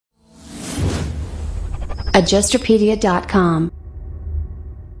Adjusterpedia.com.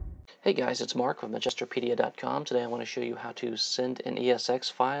 Hey guys, it's Mark from Adjusterpedia.com. Today I want to show you how to send an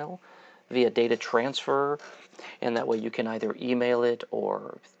ESX file via data transfer, and that way you can either email it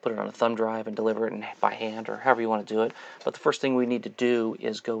or put it on a thumb drive and deliver it by hand, or however you want to do it. But the first thing we need to do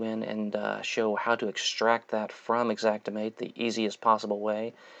is go in and show how to extract that from XM8 the easiest possible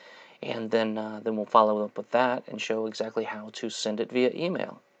way, and then we'll follow up with that and show exactly how to send it via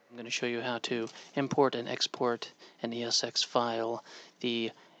email. I'm going to show you how to import and export an ESX file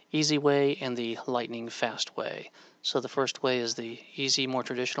the easy way and the lightning fast way. So the first way is the easy, more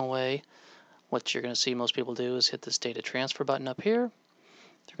traditional way. What you're going to see most people do is hit this data transfer button up here.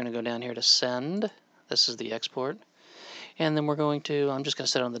 They're going to go down here to send. This is the export. And then I'm just going to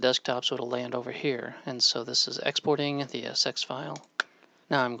set it on the desktop so it'll land over here. And so this is exporting the ESX file.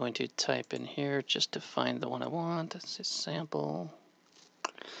 Now I'm going to type in here just to find the one I want. This is sample.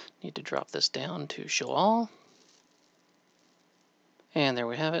 Need to drop this down to show all. And there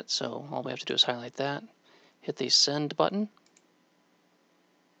we have it. So all we have to do is highlight that, hit the send button,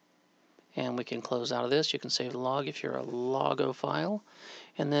 and we can close out of this. You can save the log if you're a logophile,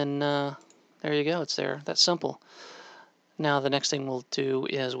 and then there you go. It's there. That's simple. Now the next thing we'll do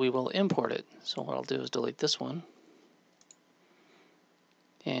is we will import it. So what I'll do is delete this one,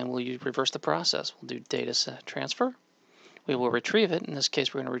 and we'll reverse the process. We'll do data transfer. We will retrieve it. In this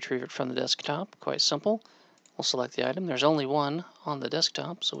case, we're going to retrieve it from the desktop. Quite simple. We'll select the item. There's only one on the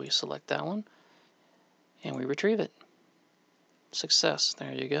desktop, so we select that one, and we retrieve it. Success.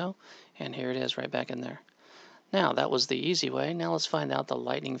 There you go. And here it is right back in there. Now, that was the easy way. Now let's find out the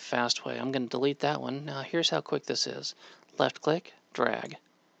lightning fast way. I'm going to delete that one. Now, here's how quick this is. Left click, drag.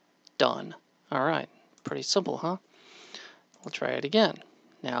 Done. All right. Pretty simple, huh? We'll try it again.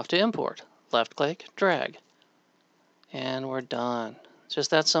 Now to import. Left click, drag. And we're done. It's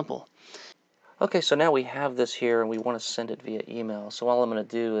just that simple. Okay, so now we have this here and we want to send it via email. So all I'm going to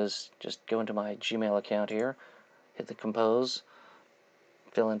do is just go into my Gmail account here, hit the compose,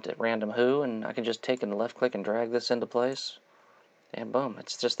 fill in random who, and I can just take and left click and drag this into place, and boom,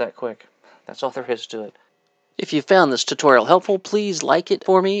 it's just that quick. That's all there is to it. If you found this tutorial helpful, please like it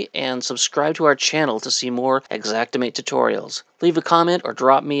for me and subscribe to our channel to see more XM8 tutorials. Leave a comment or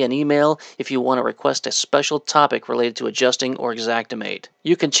drop me an email if you want to request a special topic related to adjusting or XM8.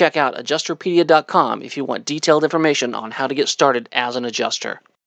 You can check out Adjusterpedia.com if you want detailed information on how to get started as an adjuster.